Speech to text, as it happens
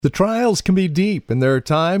The trials can be deep, and there are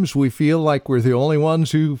times we feel like we're the only ones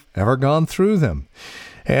who've ever gone through them.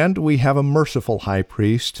 And we have a merciful high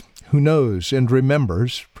priest who knows and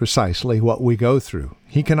remembers precisely what we go through.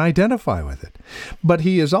 He can identify with it. But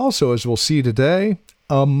he is also, as we'll see today,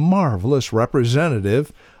 a marvelous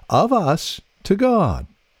representative of us to God.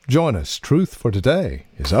 Join us. Truth for Today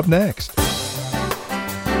is up next.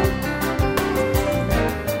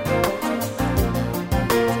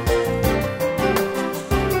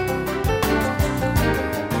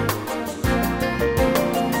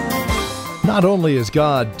 Not only is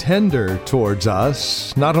God tender towards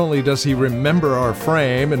us, not only does he remember our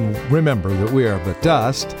frame and remember that we are but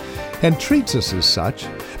dust, and treats us as such,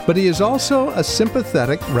 but he is also a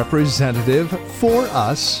sympathetic representative for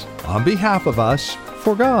us, on behalf of us,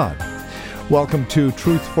 for God. Welcome to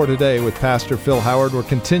Truth for Today with Pastor Phil Howard. We're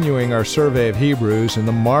continuing our survey of Hebrews and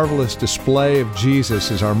the marvelous display of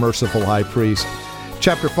Jesus as our merciful high priest.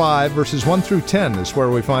 Chapter 5, verses 1 through 10 is where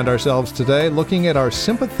we find ourselves today, looking at our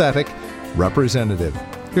sympathetic representative.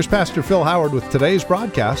 Here's Pastor Phil Howard with today's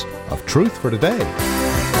broadcast of Truth for Today.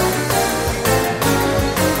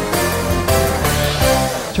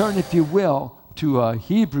 Turn, if you will, to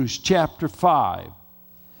Hebrews chapter 5.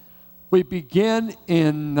 We begin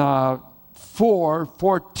in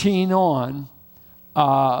 4:14 on.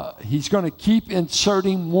 He's going to keep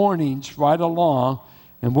inserting warnings right along,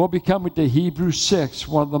 and we'll be coming to Hebrews 6,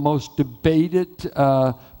 one of the most debated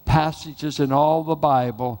passages in all the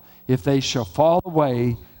Bible. If they shall fall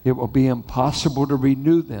away, it will be impossible to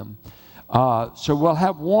renew them. So we'll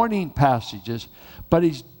have warning passages, but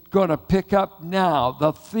he's going to pick up now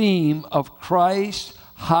the theme of Christ's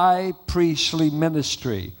high priestly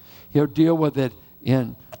ministry. He'll deal with it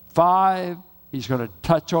in 5. He's going to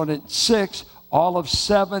touch on it in 6. All of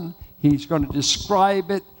 7, he's going to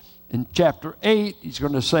describe it. In chapter 8, he's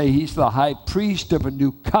going to say he's the high priest of a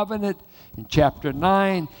new covenant. In chapter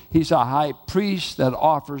 9, he's a high priest that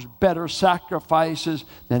offers better sacrifices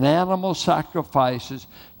than animal sacrifices.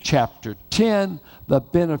 Chapter 10, the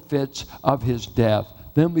benefits of his death.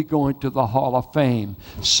 Then we go into the Hall of Fame.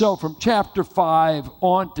 So from chapter 5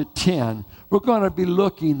 on to 10, we're going to be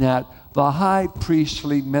looking at the high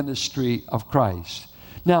priestly ministry of Christ.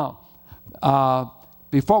 Now,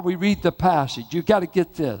 before we read the passage, you've got to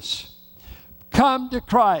get this. Come to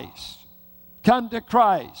Christ. Come to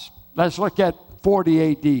Christ. Let's look at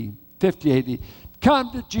 40 AD, 50 AD.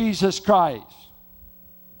 Come to Jesus Christ.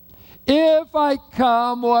 If I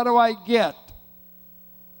come, what do I get?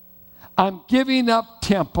 I'm giving up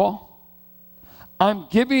temple. I'm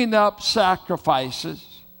giving up sacrifices.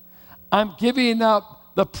 I'm giving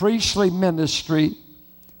up the priestly ministry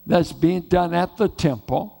that's being done at the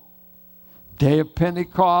temple. Day of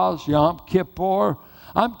Pentecost, Yom Kippur.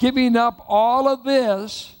 I'm giving up all of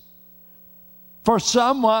this for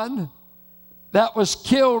someone that was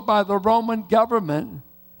killed by the Roman government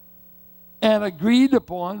and agreed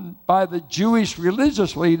upon by the Jewish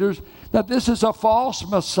religious leaders that this is a false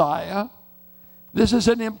Messiah. This is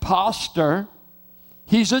an imposter.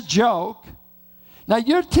 He's a joke. Now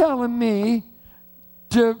you're telling me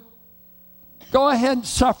to go ahead and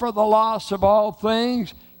suffer the loss of all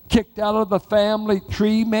things, kicked out of the family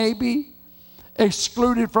tree maybe,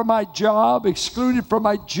 excluded from my job, excluded from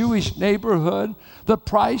my Jewish neighborhood, the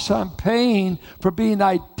price I'm paying for being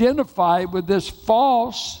identified with this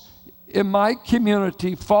false, in my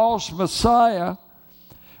community, false Messiah.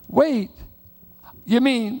 Wait, you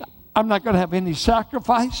mean I'm not going to have any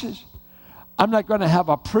sacrifices? I'm not going to have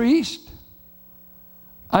a priest?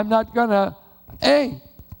 I'm not going to, hey,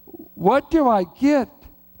 what do I get?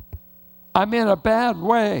 I'm in a bad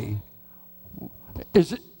way.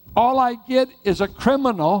 Is it, all I get is a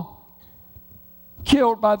criminal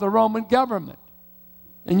killed by the Roman government.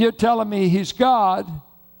 And you're telling me he's God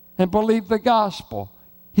and believe the gospel.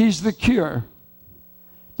 He's the cure.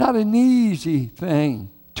 Not an easy thing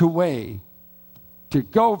to weigh. To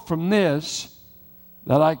go from this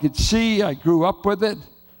that I could see, I grew up with it.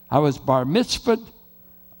 I was bar mitzvahed.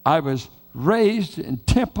 I was raised in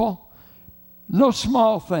temple. No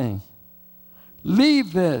small thing.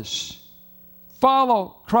 Leave this.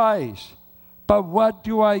 Follow Christ. But what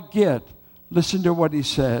do I get? Listen to what he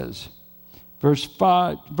says. Verse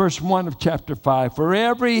 1 of chapter 5. For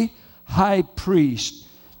every high priest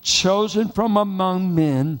chosen from among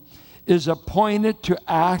men is appointed to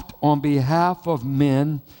act on behalf of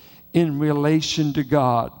men in relation to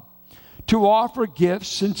God, to offer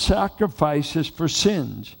gifts and sacrifices for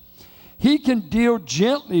sins. He can deal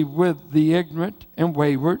gently with the ignorant and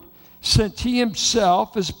wayward, since he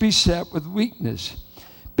himself is beset with weakness.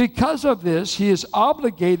 Because of this, he is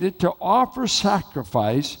obligated to offer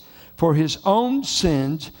sacrifice for his own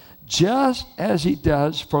sins, just as he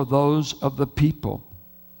does for those of the people.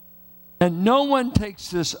 And no one takes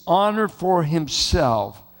this honor for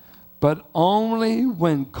himself, but only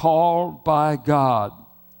when called by God.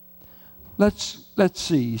 Let's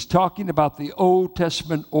see. He's talking about the Old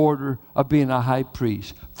Testament order of being a high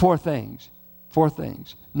priest. Four things.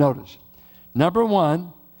 Notice. Number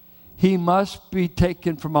one, he must be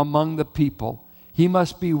taken from among the people. He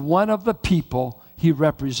must be one of the people he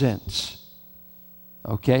represents.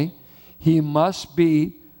 Okay? He must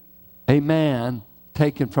be a man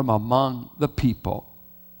taken from among the people.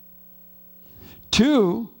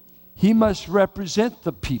 Two, he must represent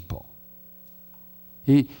the people.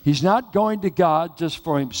 He's not going to God just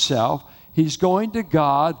for himself. He's going to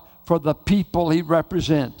God for the people he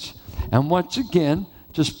represents. And once again,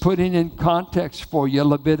 just putting in context for you,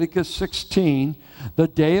 Leviticus 16, the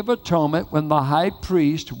Day of Atonement, when the high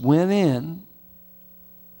priest went in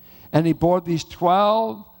and he bore these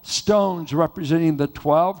 12 stones representing the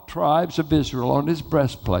 12 tribes of Israel on his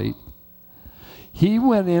breastplate, he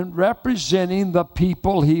went in representing the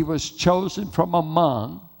people he was chosen from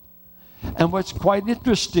among. And what's quite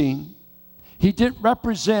interesting, he didn't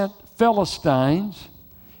represent Philistines.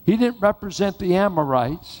 He didn't represent the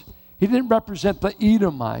Amorites. He didn't represent the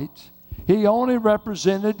Edomites. He only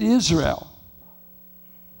represented Israel.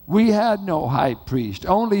 We had no high priest.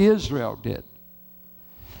 Only Israel did.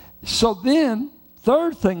 So then,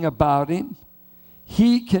 third thing about him,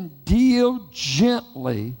 he can deal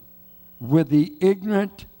gently with the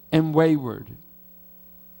ignorant and wayward,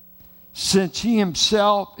 since he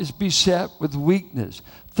himself is beset with weakness.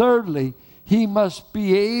 Thirdly, he must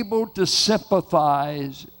be able to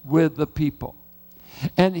sympathize with the people.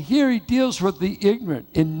 And here he deals with the ignorant.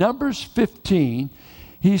 In Numbers 15,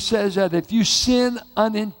 he says that if you sin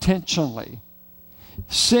unintentionally,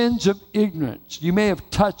 sins of ignorance, you may have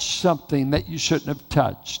touched something that you shouldn't have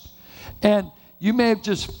touched. And you may have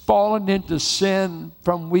just fallen into sin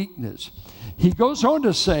from weakness. He goes on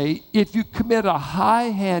to say, if you commit a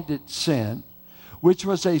high-handed sin, which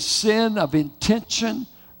was a sin of intention,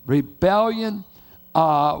 rebellion,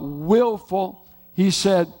 willful, he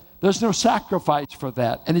said, there's no sacrifice for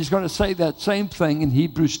that. And he's going to say that same thing in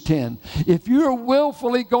Hebrews 10. If you're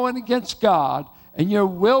willfully going against God and you're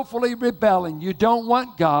willfully rebelling, you don't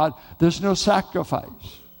want God, there's no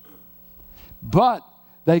sacrifice. But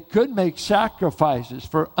they could make sacrifices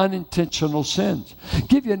for unintentional sins.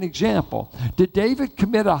 Give you an example. Did David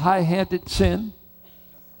commit a high-handed sin?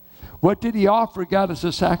 What did he offer God as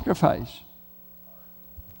a sacrifice?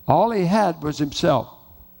 All he had was himself.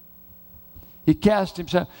 He cast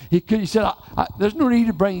himself. He said, there's no need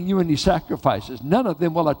of bringing you any sacrifices. None of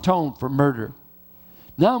them will atone for murder.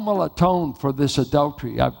 None will atone for this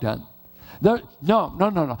adultery I've done. No.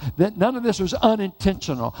 None of this was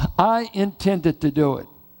unintentional. I intended to do it.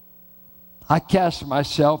 I cast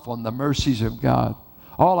myself on the mercies of God.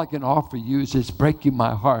 All I can offer you is it's breaking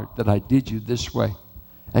my heart that I did you this way.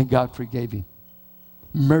 And God forgave him.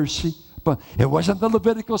 Mercy. But it wasn't the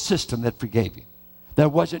Levitical system that forgave him. There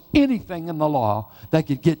wasn't anything in the law that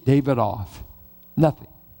could get David off. Nothing.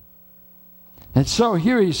 And so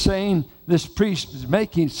here he's saying this priest is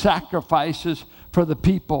making sacrifices for the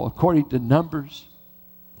people according to Numbers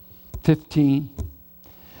 15.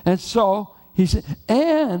 And so he said,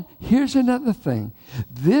 and here's another thing.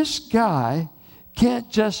 This guy can't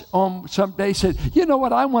just on some day say, you know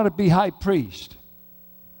what, I want to be high priest.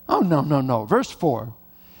 Oh, no. Verse 4.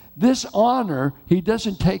 This honor he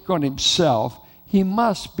doesn't take on himself. He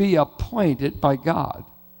must be appointed by God.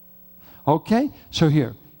 Okay? So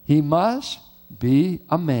here, he must be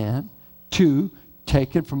a man, 2,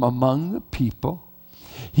 taken from among the people.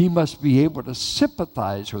 He must be able to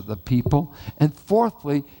sympathize with the people. And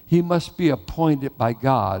fourthly, he must be appointed by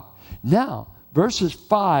God. Now, verses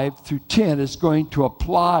 5 through 10 is going to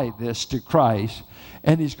apply this to Christ,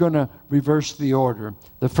 and he's going to reverse the order.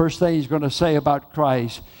 The first thing he's going to say about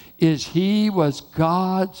Christ is he was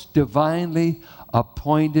God's divinely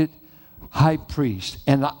appointed high priest.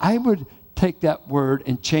 And I would take that word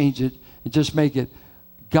and change it and just make it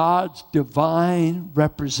God's divine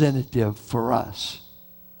representative for us.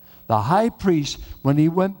 The high priest, when he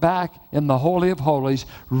went back in the Holy of Holies,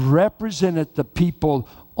 represented the people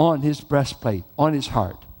on his breastplate, on his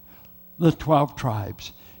heart, the 12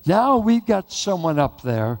 tribes. Now we've got someone up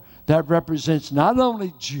there that represents not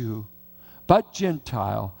only Jew, but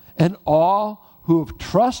Gentile, and all who have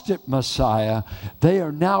trusted Messiah. They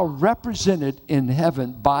are now represented in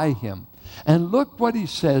heaven by him. And look what he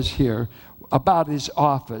says here about his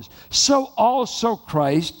office. So also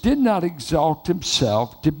Christ did not exalt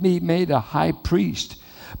himself to be made a high priest,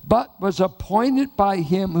 but was appointed by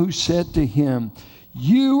him who said to him,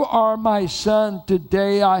 you are my son,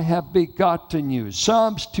 today I have begotten you.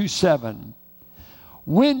 Psalms 2:7.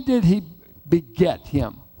 When did he beget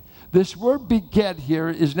him? This word beget here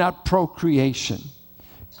is not procreation.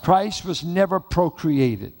 Christ was never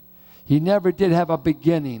procreated. He never did have a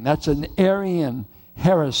beginning. That's an Arian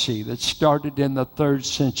heresy that started in the 3rd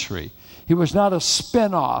century. He was not a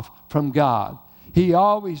spinoff from God. He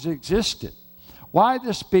always existed. Why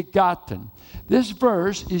this begotten? This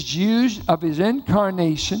verse is used of his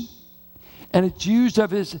incarnation, and it's used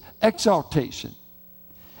of his exaltation.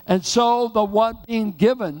 And so the one being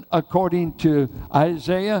given, according to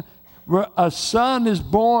Isaiah, where a son is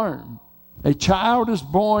born, a child is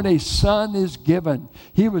born, a son is given.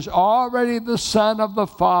 He was already the son of the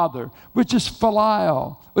Father, which is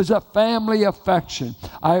phileo, was a family affection.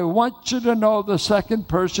 I want you to know the second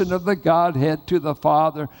person of the Godhead to the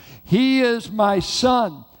Father. He is my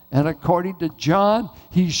son. And according to John,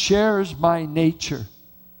 he shares my nature.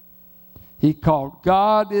 He called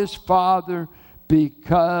God his Father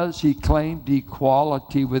because he claimed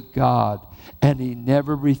equality with God. And he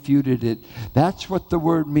never refuted it. That's what the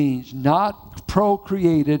word means. Not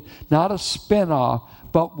procreated, not a spinoff,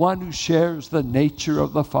 but one who shares the nature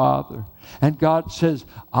of the Father. And God says,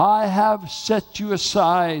 I have set you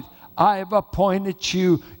aside. I have appointed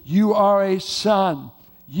you. You are a son.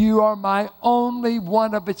 You are my only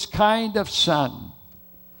one of its kind of son.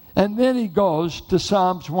 And then he goes to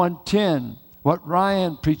Psalms 110, what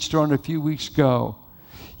Ryan preached on a few weeks ago.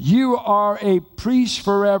 You are a priest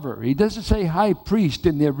forever. He doesn't say high priest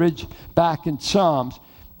in the original back in Psalms,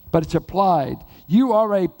 but it's applied. You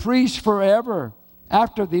are a priest forever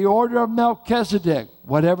after the order of Melchizedek,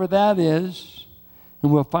 whatever that is.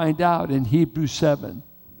 And we'll find out in Hebrews 7.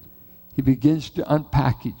 He begins to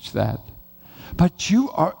unpackage that. But you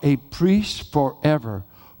are a priest forever.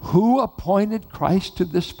 Who appointed Christ to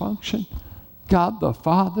this function? God the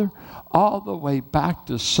Father. All the way back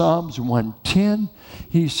to Psalms 110,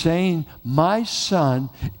 he's saying, my son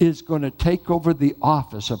is going to take over the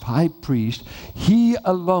office of high priest. He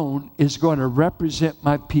alone is going to represent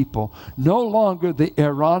my people. No longer the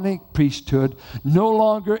Aaronic priesthood, no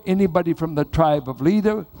longer anybody from the tribe of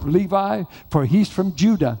Levi, for he's from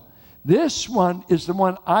Judah. This one is the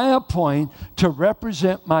one I appoint to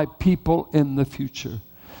represent my people in the future.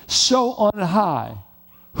 So on high,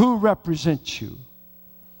 who represents you?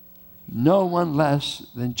 No one less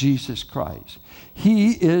than Jesus Christ.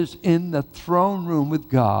 He is in the throne room with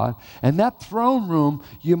God. And that throne room,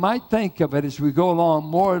 you might think of it as we go along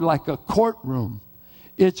more like a courtroom.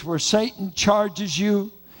 It's where Satan charges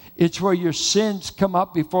you. It's where your sins come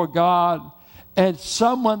up before God. And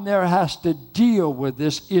someone there has to deal with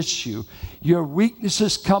this issue. Your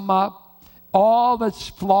weaknesses come up. All that's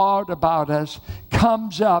flawed about us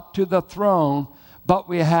comes up to the throne. But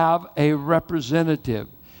we have a representative.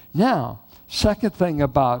 Now, second thing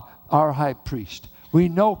about our high priest. We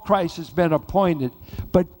know Christ has been appointed,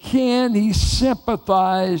 but can he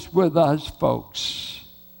sympathize with us, folks?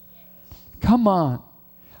 Come on.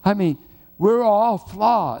 I mean, we're all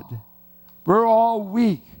flawed. We're all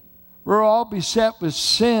weak. We're all beset with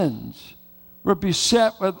sins. We're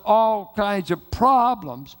beset with all kinds of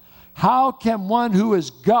problems. How can one who is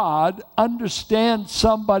God understand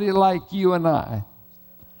somebody like you and I?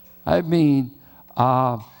 I mean,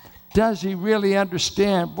 does he really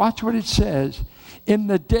understand? Watch what it says. In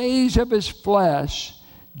the days of his flesh,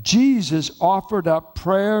 Jesus offered up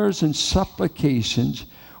prayers and supplications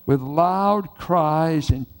with loud cries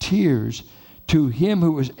and tears to him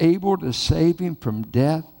who was able to save him from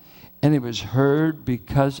death, and it was heard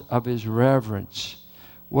because of his reverence.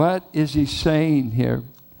 What is he saying here?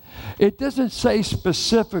 It doesn't say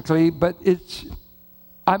specifically, but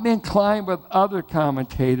I'm inclined with other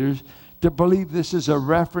commentators to believe this is a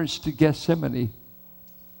reference to Gethsemane.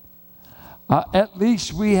 At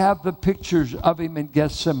least we have the pictures of him in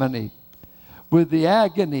Gethsemane with the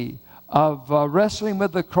agony of wrestling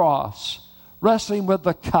with the cross, wrestling with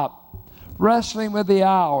the cup, wrestling with the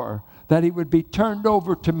hour that he would be turned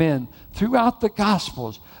over to men. Throughout the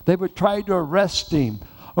Gospels, they would try to arrest him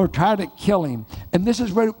or try to kill him. And this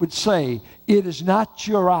is what it would say, it is not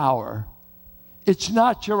your hour. It's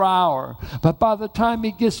not your hour. But by the time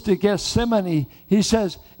he gets to Gethsemane, he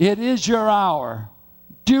says, it is your hour.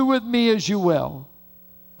 Do with me as you will.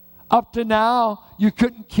 Up to now, you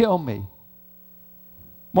couldn't kill me.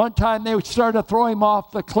 One time they would start to throw him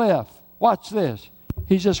off the cliff. Watch this.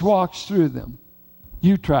 He just walks through them.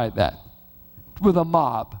 You tried that with a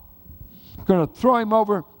mob. Going to throw him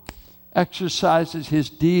over, exercises his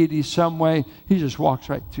deity some way. He just walks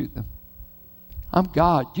right through them. I'm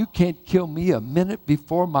God. You can't kill me a minute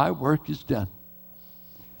before my work is done.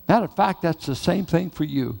 Matter of fact, that's the same thing for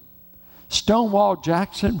you. Stonewall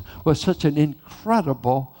Jackson was such an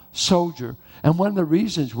incredible soldier. And one of the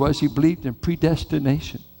reasons was he believed in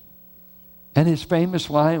predestination. And his famous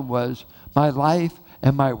line was, my life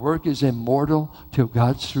and my work is immortal till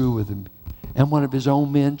God's through with him. And one of his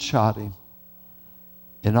own men shot him.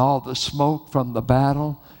 And all the smoke from the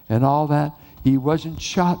battle and all that, he wasn't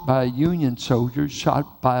shot by a Union soldier,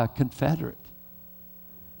 shot by a Confederate.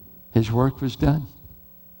 His work was done.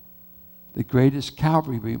 The greatest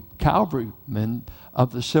cavalryman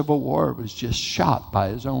of the Civil War was just shot by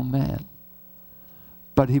his own man.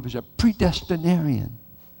 But he was a predestinarian.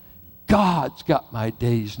 God's got my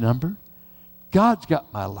days numbered. God's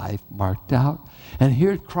got my life marked out. And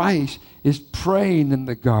here Christ is praying in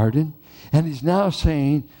the garden, and he's now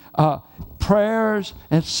saying prayers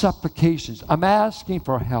and supplications. I'm asking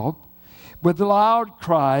for help with loud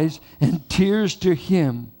cries and tears to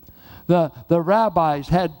him. The rabbis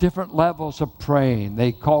had different levels of praying.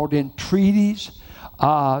 They called entreaties,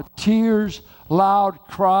 tears, loud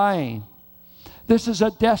crying. This is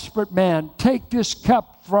a desperate man. Take this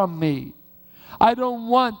cup from me. I don't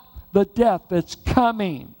want the death that's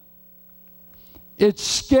coming. It's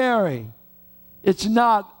scary. It's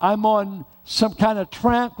not, I'm on some kind of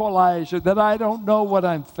tranquilizer that I don't know what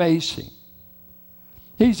I'm facing.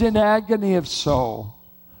 He's in agony of soul.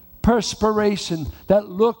 Perspiration that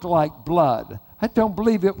looked like blood. I don't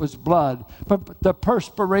believe it was blood, but the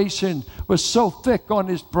perspiration was so thick on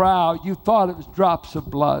his brow, you thought it was drops of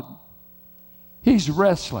blood. He's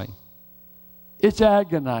wrestling. It's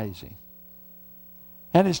agonizing.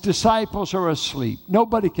 And his disciples are asleep.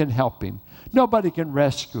 Nobody can help him. Nobody can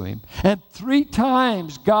rescue him. And 3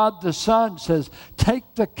 times God the Son says, take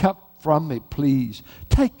the cup from me, please.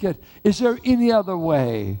 Take it. Is there any other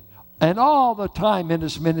way? And all the time in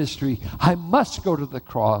his ministry, I must go to the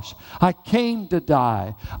cross. I came to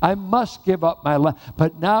die. I must give up my life.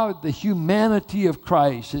 But now the humanity of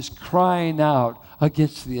Christ is crying out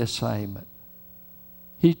against the assignment.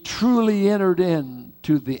 He truly entered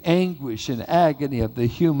into the anguish and agony of the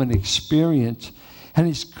human experience. And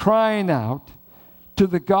he's crying out to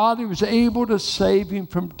the God who was able to save him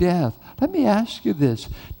from death. Let me ask you this.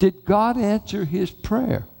 Did God answer his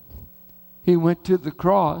prayer? He went to the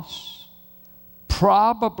cross.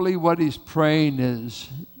 Probably what he's praying is,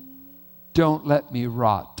 don't let me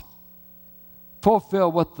rot.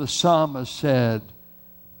 Fulfill what the psalmist said.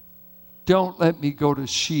 Don't let me go to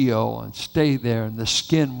Sheol and stay there and the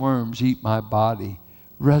skin worms eat my body.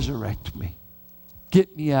 Resurrect me.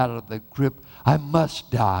 Get me out of the grip. I must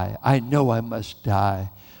die. I know I must die.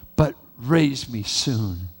 But raise me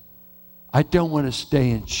soon. I don't want to stay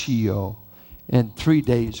in Sheol. And 3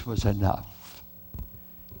 days was enough.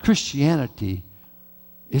 Christianity,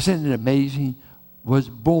 isn't it amazing, was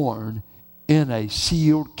born in a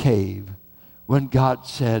sealed cave when God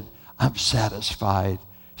said, I'm satisfied.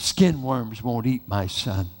 Skin worms won't eat my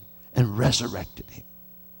son, and resurrected him.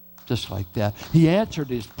 Just like that. He answered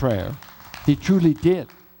his prayer. He truly did.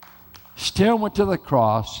 Still went to the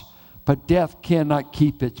cross, but death cannot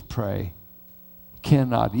keep its prey.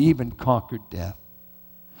 Cannot even conquer death.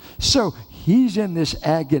 So he's in this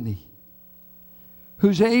agony.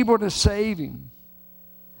 Who's able to save him?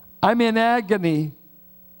 I'm in agony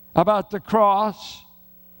about the cross.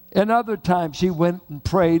 And other times he went and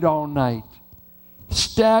prayed all night.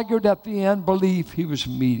 Staggered at the unbelief he was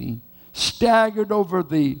meeting. Staggered over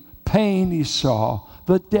the pain he saw.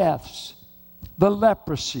 The deaths. The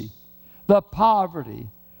leprosy. The poverty.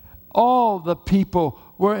 All the people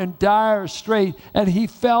were in dire strait. And he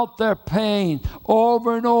felt their pain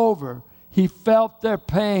over and over. He felt their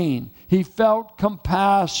pain. He felt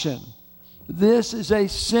compassion. This is a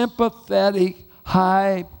sympathetic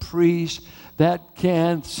high priest that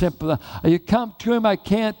can sympathize. You come to him, I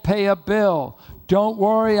can't pay a bill. Don't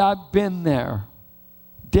worry, I've been there.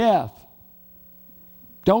 Death.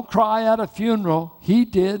 Don't cry at a funeral. He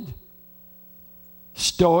did.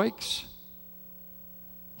 Stoics.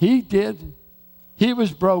 He did. He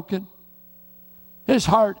was broken. His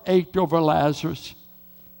heart ached over Lazarus.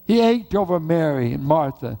 He ached over Mary and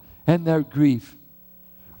Martha and their grief.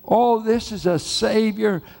 Oh, this is a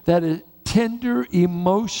Savior that is tender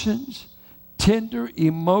emotions,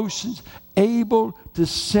 able to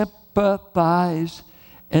sympathize.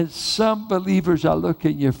 And some believers, I look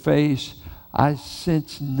in your face, I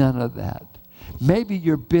sense none of that. Maybe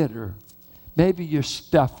you're bitter. Maybe you're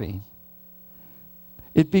stuffing.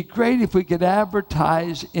 It'd be great if we could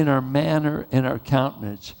advertise in our manner, in our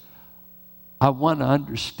countenance, I want to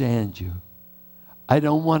understand you. I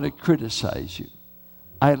don't want to criticize you.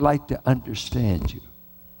 I'd like to understand you.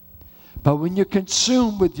 But when you're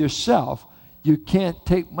consumed with yourself, you can't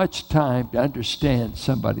take much time to understand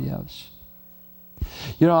somebody else.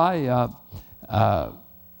 You know, I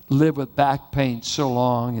lived with back pain so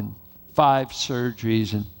long and 5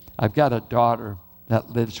 surgeries, and I've got a daughter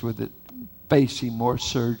that lives with it, facing more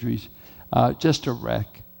surgeries. Just a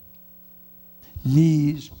wreck.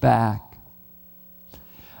 Knees, back.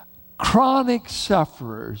 Chronic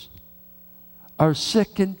sufferers are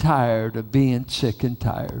sick and tired of being sick and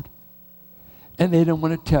tired. And they don't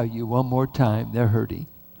want to tell you one more time they're hurting.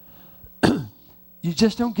 You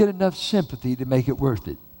just don't get enough sympathy to make it worth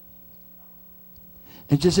it.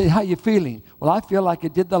 And just say, how you feeling? Well, I feel like I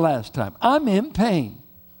did the last time. I'm in pain.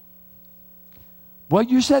 Well,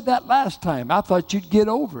 you said that last time. I thought you'd get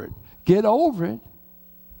over it. Get over it.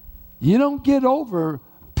 You don't get over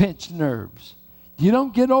pinched nerves. You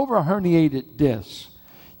don't get over herniated discs.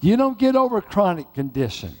 You don't get over chronic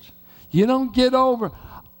conditions. You don't get over,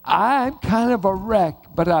 I'm kind of a wreck,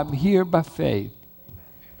 but I'm here by faith.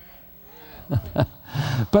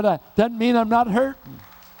 But doesn't mean I'm not hurting.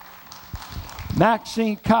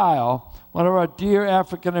 Maxine Kyle, one of our dear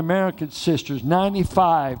African-American sisters,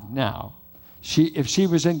 95 now. If she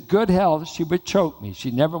was in good health, she would choke me.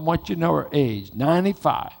 She never wants you to know her age,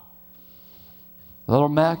 95. Little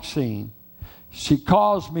Maxine. She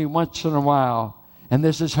calls me once in a while, and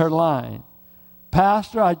this is her line.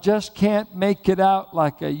 Pastor, I just can't make it out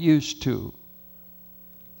like I used to.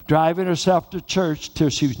 Driving herself to church till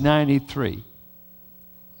she was 93.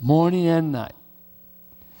 Morning and night.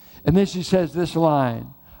 And then she says this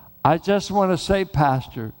line. I just want to say,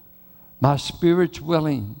 Pastor, my spirit's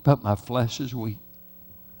willing, but my flesh is weak.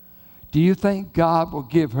 Do you think God will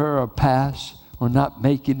give her a pass on not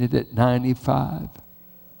making it at 95?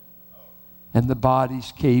 And the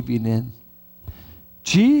body's caving in.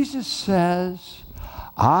 Jesus says,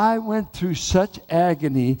 I went through such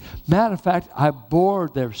agony. Matter of fact, I bore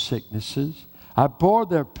their sicknesses. I bore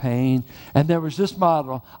their pain. And there was this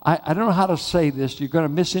model. I don't know how to say this. You're going to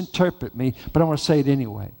misinterpret me, but I want to say it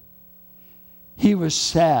anyway. He was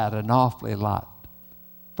sad an awfully lot.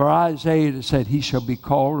 For Isaiah said, he shall be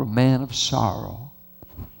called a man of sorrow.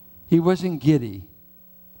 He wasn't giddy.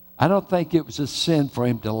 I don't think it was a sin for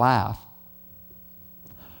him to laugh.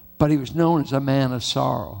 But he was known as a man of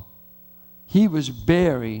sorrow. He was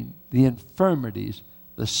bearing the infirmities,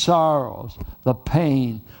 the sorrows, the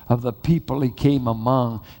pain of the people he came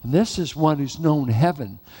among. And this is one who's known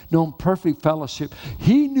heaven, known perfect fellowship.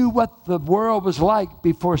 He knew what the world was like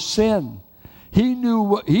before sin. He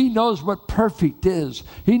knows what perfect is.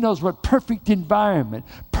 He knows what perfect environment,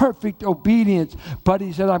 perfect obedience. But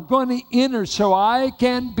he said, I'm going to enter so I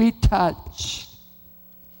can be touched.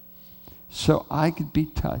 So I can be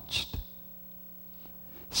touched.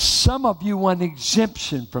 Some of you want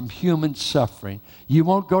exemption from human suffering. You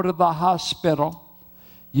won't go to the hospital.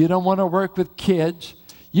 You don't want to work with kids.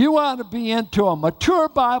 You want to be into a mature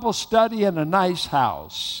Bible study in a nice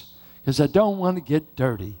house because I don't want to get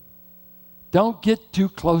dirty. Don't get too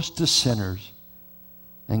close to sinners.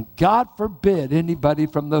 And God forbid anybody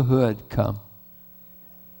from the hood come.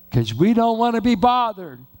 Because we don't want to be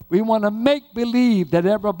bothered. We want to make believe that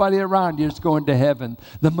everybody around you is going to heaven.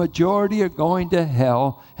 The majority are going to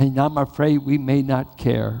hell, and I'm afraid we may not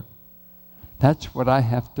care. That's what I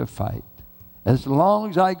have to fight. As long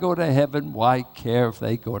as I go to heaven, why care if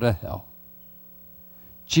they go to hell?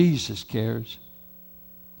 Jesus cares.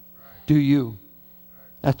 Do you?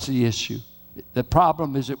 That's the issue. The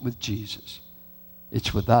problem isn't with Jesus.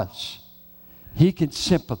 It's with us. He can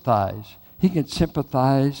sympathize. He can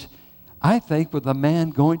sympathize, I think, with a man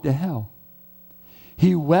going to hell.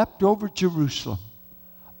 He wept over Jerusalem.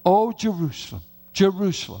 Oh, Jerusalem,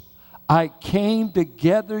 Jerusalem, I came to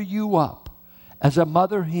gather you up as a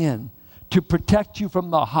mother hen to protect you from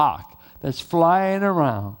the hawk that's flying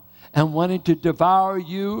around and wanting to devour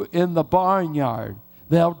you in the barnyard.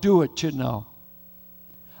 They'll do it, you know.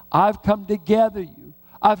 I've come to gather you.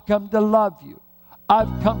 I've come to love you.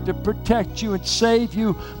 I've come to protect you and save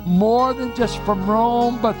you more than just from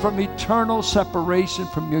Rome, but from eternal separation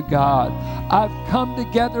from your God. I've come to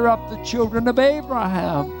gather up the children of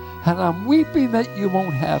Abraham, and I'm weeping that you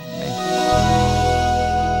won't have me.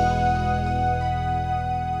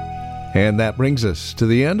 And that brings us to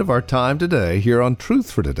the end of our time today here on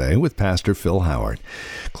Truth for Today with Pastor Phil Howard.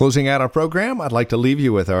 Closing out our program, I'd like to leave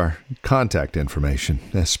you with our contact information,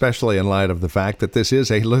 especially in light of the fact that this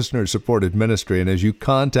is a listener-supported ministry. And as you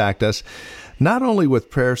contact us, not only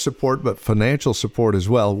with prayer support, but financial support as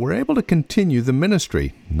well, we're able to continue the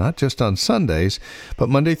ministry, not just on Sundays, but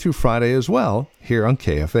Monday through Friday as well, here on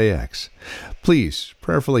KFAX. Please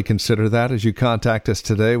prayerfully consider that as you contact us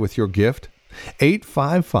today with your gift.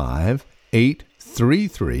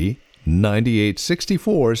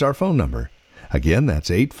 855-833-9864 is our phone number. Again, that's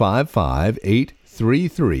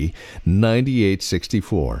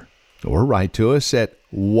 855-833-9864. Or write to us at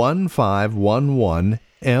 1511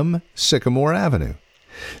 M. Sycamore Avenue,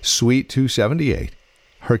 Suite 278,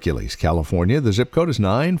 Hercules, California. The zip code is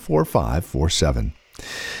 94547.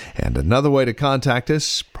 And another way to contact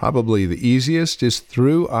us, probably the easiest, is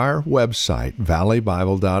through our website,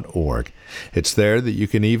 valleybible.org. It's there that you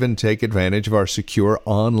can even take advantage of our secure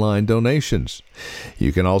online donations.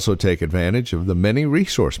 You can also take advantage of the many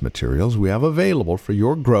resource materials we have available for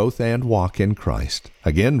your growth and walk in Christ.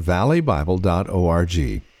 Again,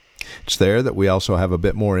 valleybible.org. It's there that we also have a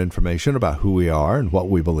bit more information about who we are and what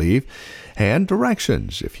we believe, and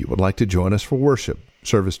directions if you would like to join us for worship.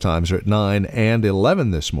 Service times are at 9 and 11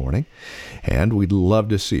 this morning, and we'd love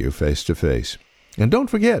to see you face to face. And don't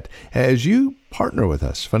forget, as you partner with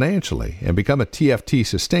us financially and become a TFT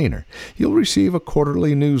sustainer, you'll receive a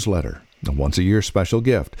quarterly newsletter, a once-a-year special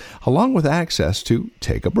gift, along with access to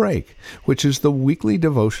Take a Break, which is the weekly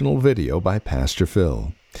devotional video by Pastor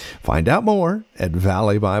Phil. Find out more at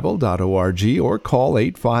valleybible.org or call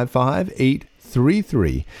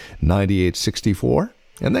 855-833-9864.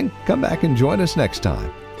 And then come back and join us next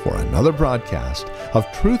time for another broadcast of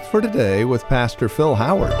Truth for Today with Pastor Phil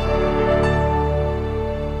Howard.